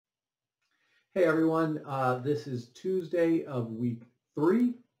Hey everyone, this is Tuesday of week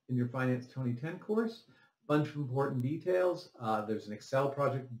 3 in your Finance 2010 course. Bunch of important details. There's an Excel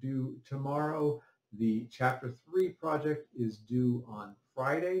project due tomorrow. The Chapter 3 project is due on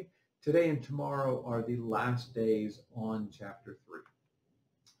Friday. Today and tomorrow are the last days on Chapter 3.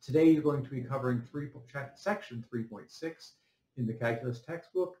 Today you're going to be covering section 3.6 in the calculus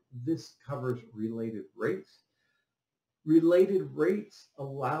textbook. This covers related rates. Related rates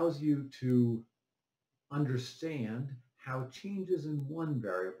allows you to understand how changes in one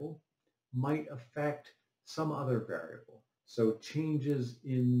variable might affect some other variable. So changes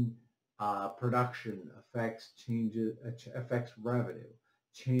in production affects revenue.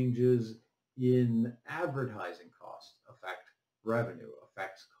 Changes in advertising costs affect revenue,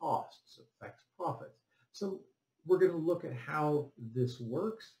 affects costs, affects profits. So we're going to look at how this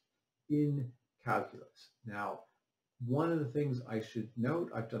works in calculus. Now, one of the things I should note,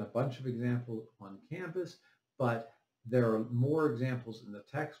 I've done a bunch of examples on Canvas, but there are more examples in the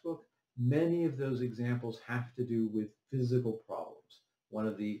textbook. Many of those examples have to do with physical problems. One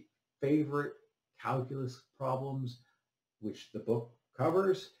of the favorite calculus problems, which the book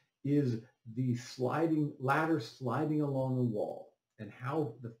covers, is the ladder sliding along a wall, and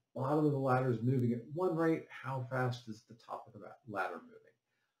how the bottom of the ladder is moving at one rate, how fast is the top of the ladder moving.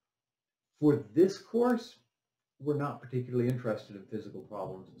 For this course, we're not particularly interested in physical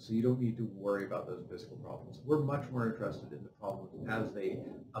problems, so you don't need to worry about those physical problems. We're much more interested in the problems as they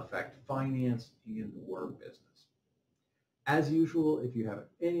affect finance and or business. As usual, if you have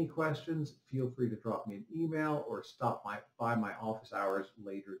any questions, feel free to drop me an email or stop by my office hours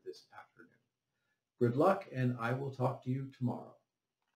later this afternoon. Good luck, and I will talk to you tomorrow.